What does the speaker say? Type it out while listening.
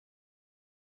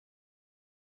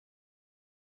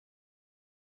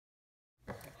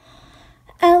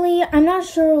Sally, I'm not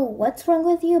sure what's wrong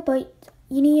with you, but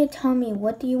you need to tell me,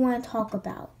 what do you want to talk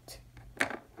about?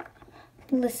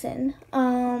 Listen,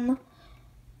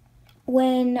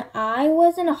 when I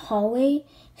was in a hallway,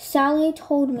 Sally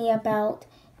told me about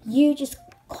you just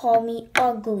call me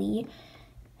ugly.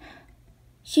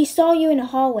 She saw you in the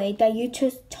hallway that you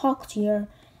just talked to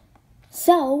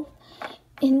yourself,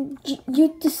 and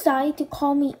you decide to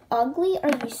call me ugly? Are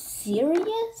you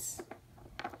serious?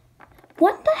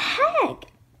 What the heck?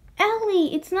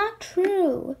 Ellie, it's not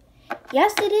true.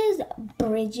 Yes, it is,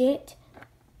 Bridget.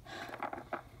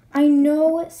 I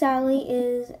know Sally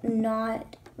is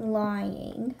not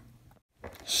lying.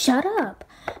 Shut up.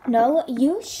 No,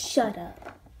 you shut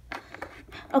up.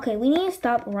 Okay, we need to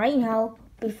stop right now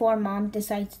before Mom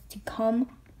decides to come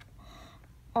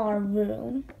our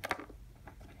room.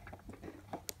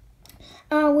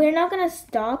 We're not gonna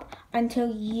stop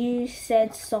until you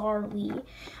said sorry.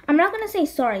 I'm not gonna say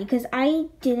sorry because I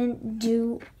didn't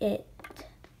do it.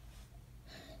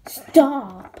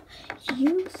 Stop.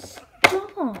 You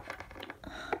stop.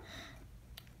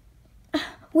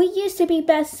 We used to be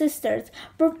best sisters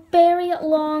for a very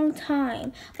long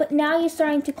time, but now you're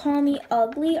starting to call me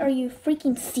ugly? Are you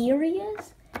freaking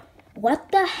serious?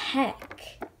 What the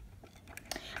heck?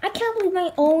 I can't believe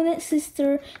my own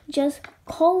sister just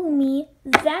called me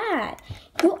that.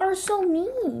 You are so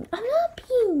mean. I'm not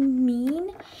being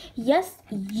mean. Yes,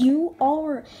 you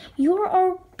are.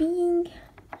 You're being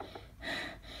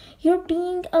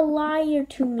a liar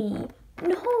to me.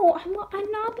 No,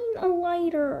 I'm not being a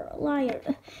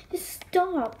liar. Just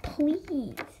stop,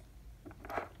 please.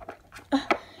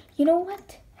 You know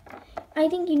what? I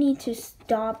think you need to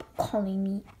stop calling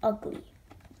me ugly.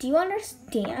 Do you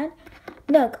understand?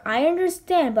 Look, I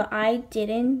understand, but I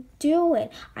didn't do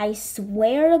it. I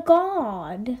swear to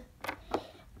God.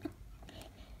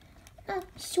 I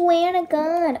swear to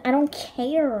God, I don't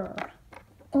care.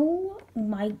 Oh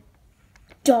my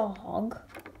dog.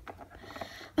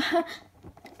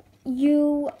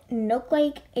 You look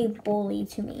like a bully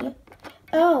to me.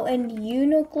 Oh, and you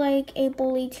look like a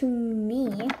bully to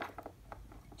me.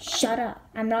 Shut up.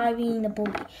 I'm not being a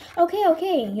bully.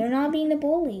 Okay. You're not being a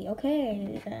bully.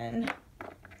 Okay, then.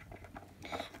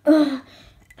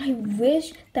 I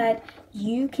wish that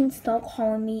you can stop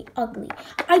calling me ugly.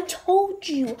 I told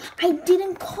you. I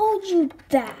didn't call you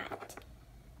that.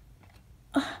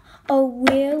 Oh,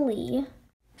 really?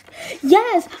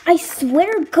 Yes, I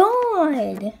swear to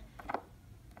God.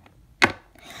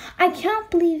 I can't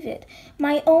believe it.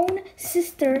 My own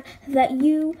sister that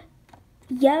you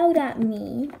yelled at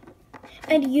me.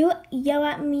 And you yell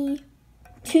at me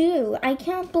too. I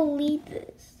can't believe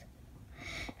this.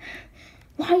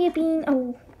 Why are you being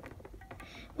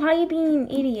an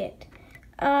idiot?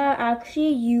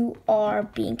 Actually, you are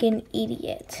being an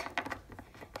idiot.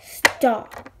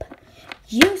 Stop.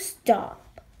 You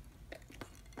stop.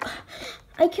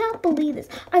 I can't believe this.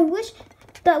 I wish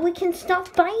that we can stop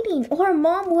fighting, or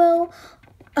Mom will.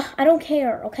 I don't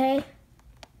care, okay?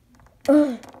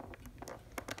 I'm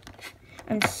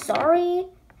sorry,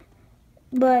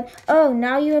 but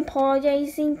now you're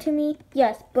apologizing to me?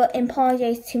 Yes, but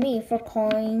apologize to me for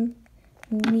calling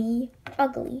me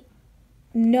ugly.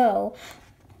 No.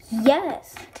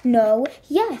 Yes. No.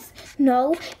 Yes.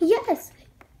 No. Yes.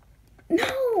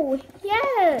 No.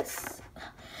 Yes.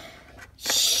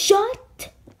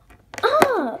 Shut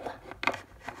up.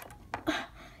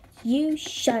 You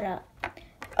shut up.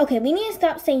 Okay, we need to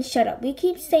stop saying shut up. We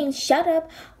keep saying shut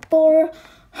up for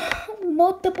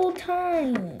multiple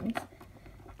times.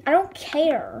 I don't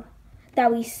care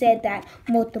that we said that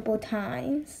multiple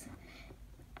times.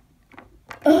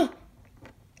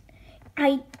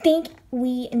 I think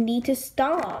we need to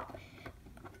stop.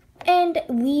 And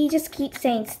we just keep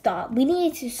saying stop. We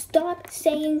need to stop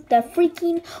saying the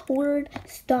freaking word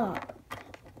stop.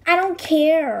 I don't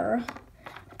care.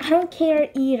 I don't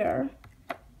care either.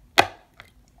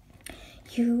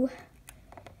 You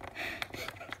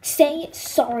say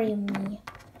sorry to me.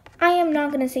 I am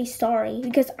not going to say sorry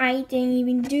because I didn't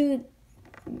even do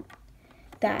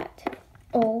that.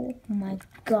 Oh my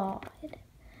God.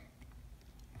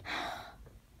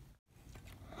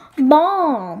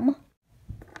 Mom.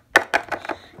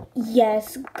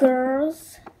 Yes,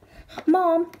 girls.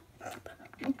 Mom,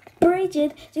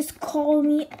 Bridget just called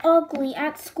me ugly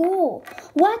at school.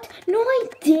 What? No, I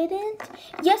didn't.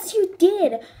 Yes, you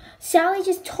did. Sally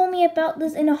just told me about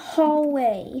this in a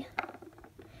hallway.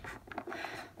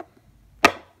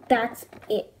 That's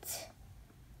it.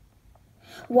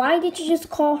 Why did you just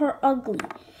call her ugly?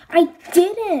 I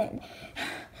didn't.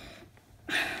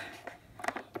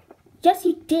 Yes,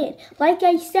 you did. Like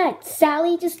I said,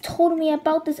 Sally just told me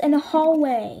about this in the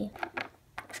hallway.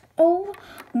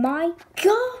 my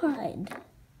God.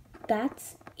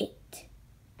 That's it.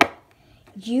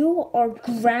 You are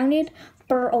grounded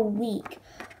for a week.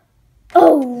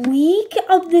 A week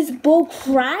of this bull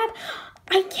crap?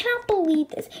 I cannot believe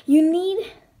this.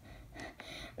 You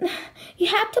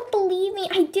have to believe me.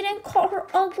 I didn't call her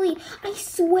ugly. I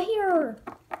swear.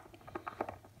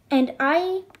 And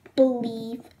I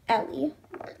believe Ellie.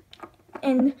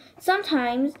 And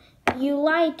sometimes you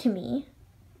lied to me.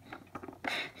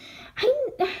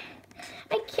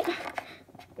 I can't.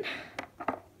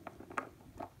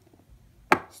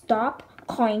 Stop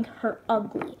calling her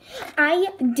ugly. I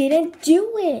didn't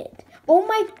do it. Oh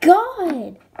my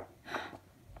God.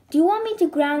 Do you want me to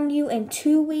ground you in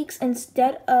 2 weeks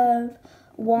instead of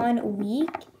 1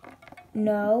 week?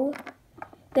 No.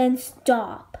 Then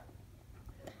stop.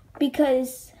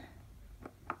 Because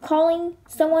calling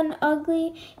someone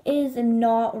ugly is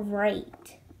not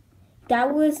right.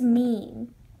 That was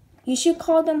mean. You should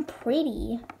call them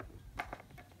pretty.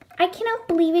 I cannot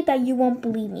believe it that you won't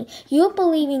believe me. You were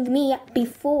believing me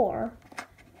before.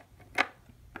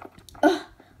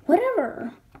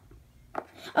 Whatever.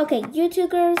 Okay, you two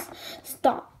girls,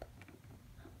 stop.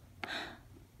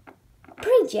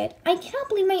 Bridget, I cannot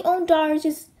believe my own daughter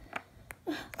just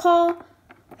call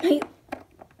my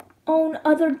own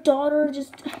other daughter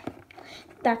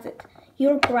That's it.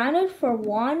 You're grounded for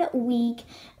 1 week.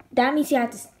 That means you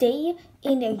have to stay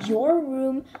in your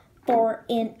room for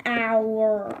an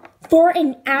hour. For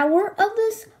an hour of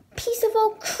this piece of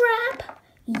old crap?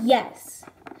 Yes.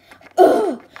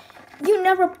 Ugh. You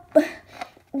never...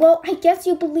 Well, I guess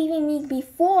you believed in me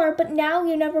before, but now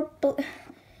you never...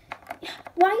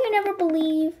 Why you never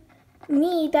believe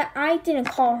me that I didn't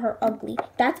call her ugly?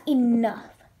 That's enough.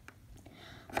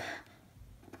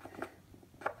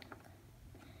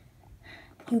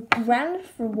 You grounded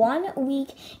for 1 week,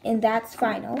 and that's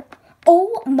final.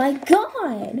 Oh my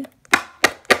God!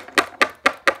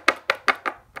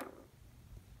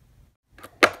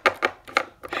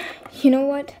 You know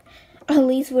what? At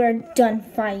least we're done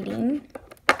fighting.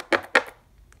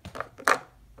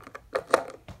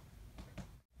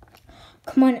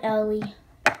 Come on, Ellie.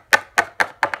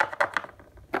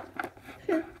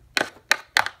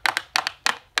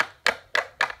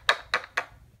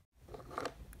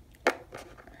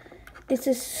 This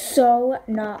is so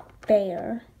not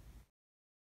fair.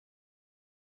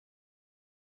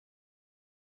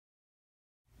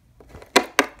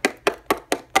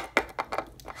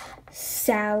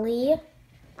 Sally.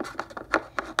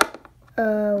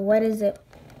 What is it,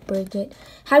 Bridget?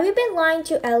 Have you been lying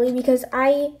to Ellie? Because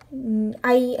I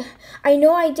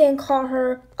know I didn't call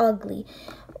her ugly.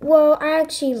 Well, I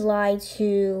actually lied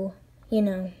to,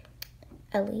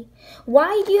 Ellie.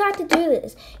 Why do you have to do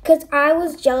this? Because I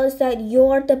was jealous that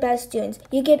you're the best students.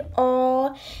 You get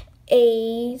all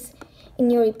A's in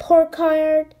your report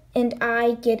card, and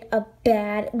I get a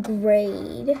bad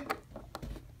grade.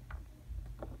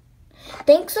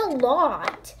 Thanks a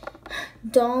lot.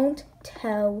 Don't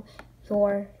tell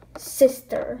your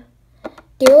sister.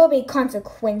 There will be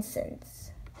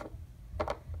consequences.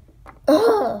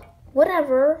 Ugh,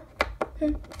 whatever.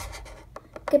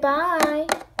 Goodbye.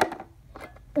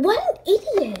 What an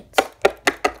idiot.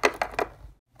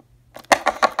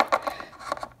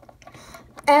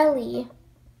 Ellie,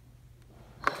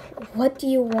 what do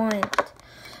you want?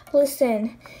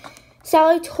 Listen,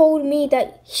 Sally told me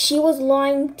that she was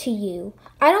lying to you.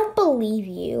 I don't believe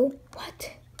you.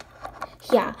 What?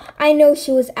 Yeah, I know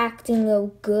she was acting real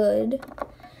good.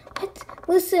 But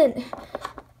listen,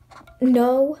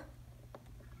 no.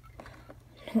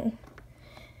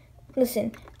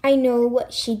 Listen, I know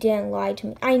she didn't lie to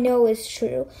me. I know it's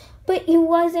true. But it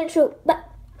wasn't true. But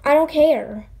I don't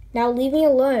care. Now leave me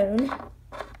alone.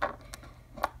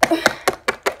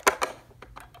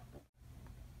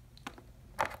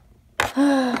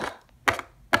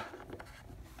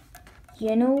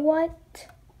 You know what?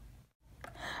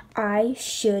 I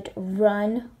should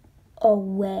run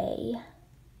away.